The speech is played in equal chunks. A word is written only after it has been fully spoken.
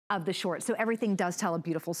of the shorts. So everything does tell a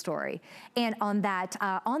beautiful story. And on that,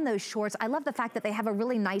 on those shorts, I love the fact that they have a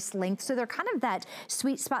really nice length. So they're kind of that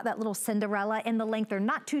sweet spot, that little Cinderella in the length. They're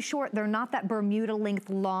not too short. They're not that Bermuda length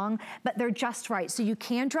long, but they're just right. So you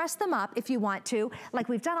can dress them up if you want to, like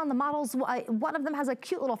we've done on the models. One of them has a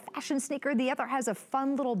cute little fashion sneaker. The other has a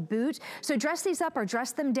fun little boot. So dress these up or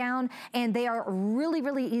dress them down, and they are really,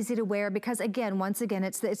 really easy to wear because, again, once again,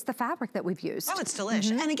 it's the fabric that we've used. Oh, it's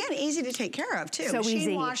delish. And again, easy to take care of, too. So Machine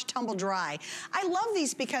easy. wash, tumble dry. I love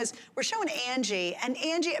these because we're showing Angie, and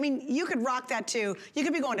Angie, I mean, you could rock that too. You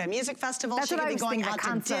could be going to a music festival. That's she what could I be was going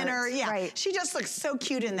thinking, out to dinner. Yeah, right. She just looks so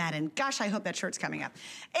cute in that, and gosh, I hope that shirt's coming up.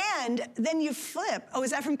 And then you flip. Oh,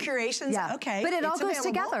 is that from Curations? Yeah. Okay. But it all goes available.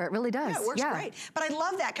 together. It really does. Yeah, it works great. But I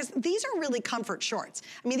love that because these are really comfort shorts.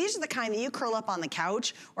 I mean, these are the kind that you curl up on the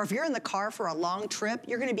couch, or if you're in the car for a long trip,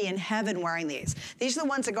 you're gonna be in heaven wearing these. These are the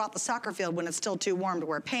ones that go out the soccer field when it's still too warm to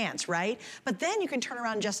wear pants, right? But then you can turn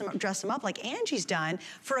around and dress them up like Angie's done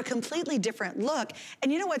for a completely different look.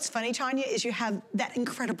 And you know what's funny, Tanya, is you have that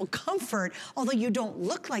incredible comfort, although you don't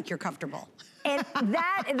look like you're comfortable. And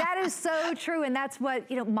that is so true, and that's what,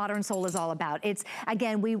 you know, Modern Soul is all about. It's,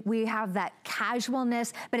 again, we have that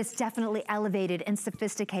casualness, but it's definitely elevated and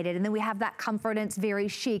sophisticated, and then we have that comfort, and it's very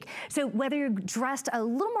chic. So whether you're dressed a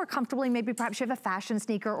little more comfortably, maybe perhaps you have a fashion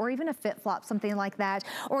sneaker or even a fit-flop, something like that,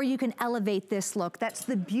 or you can elevate this look. That's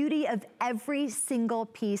the beauty of every single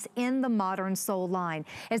piece in the Modern Soul line,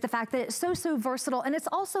 is the fact that it's so versatile, and it's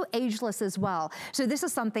also ageless as well. So this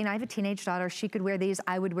is something, I have a teenage daughter, she could wear these,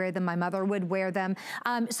 I would wear them, my mother would wear them.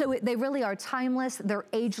 So they really are timeless, they're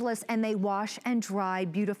ageless, and they wash and dry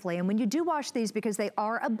beautifully. And when you do wash these, because they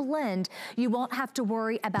are a blend, you won't have to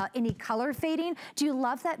worry about any color fading. Do you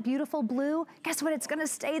love that beautiful blue? Guess what? It's gonna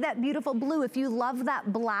stay that beautiful blue. If you love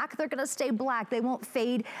that black, they're gonna stay black. They won't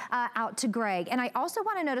fade out to gray. And I also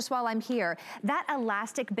wanna notice while I'm here, that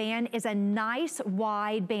elastic band is a nice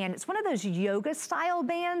wide band. It's one of those yoga style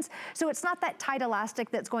bands. So it's not that tight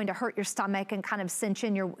elastic that's going to hurt your stomach and kind of cinch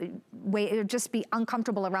in your waist, just be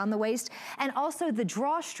uncomfortable around the waist. And also the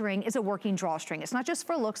drawstring is a working drawstring. It's not just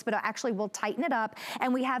for looks, but it actually will tighten it up.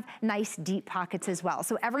 And we have nice deep pockets as well.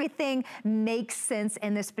 So everything makes sense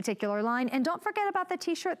in this particular line. And don't forget about the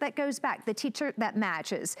t-shirt that goes back, the t-shirt that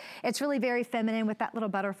matches. It's really very feminine with that little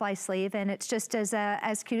butterfly sleeve, and it's just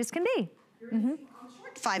as cute as can be.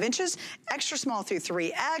 5 inches, extra small through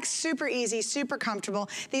 3X, super easy, super comfortable.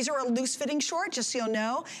 These are a loose fitting short, just so you'll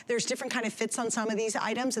know. There's different kind of fits on some of these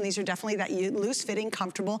items, and these are definitely that loose fitting,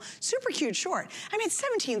 comfortable, super cute short. I mean, it's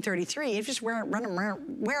 $17.33. If you just wear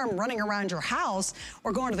them running around your house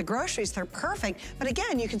or going to the groceries, they're perfect. But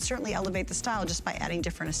again, you can certainly elevate the style just by adding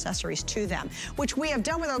different accessories to them, which we have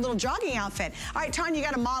done with our little jogging outfit. All right, Tanya, you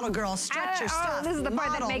got a model, girl. Stretch your stuff. This is the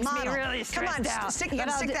part that makes me really stressed out. Come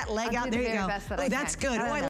on, stick that leg out. There you go. Oh, that's good. Oh, I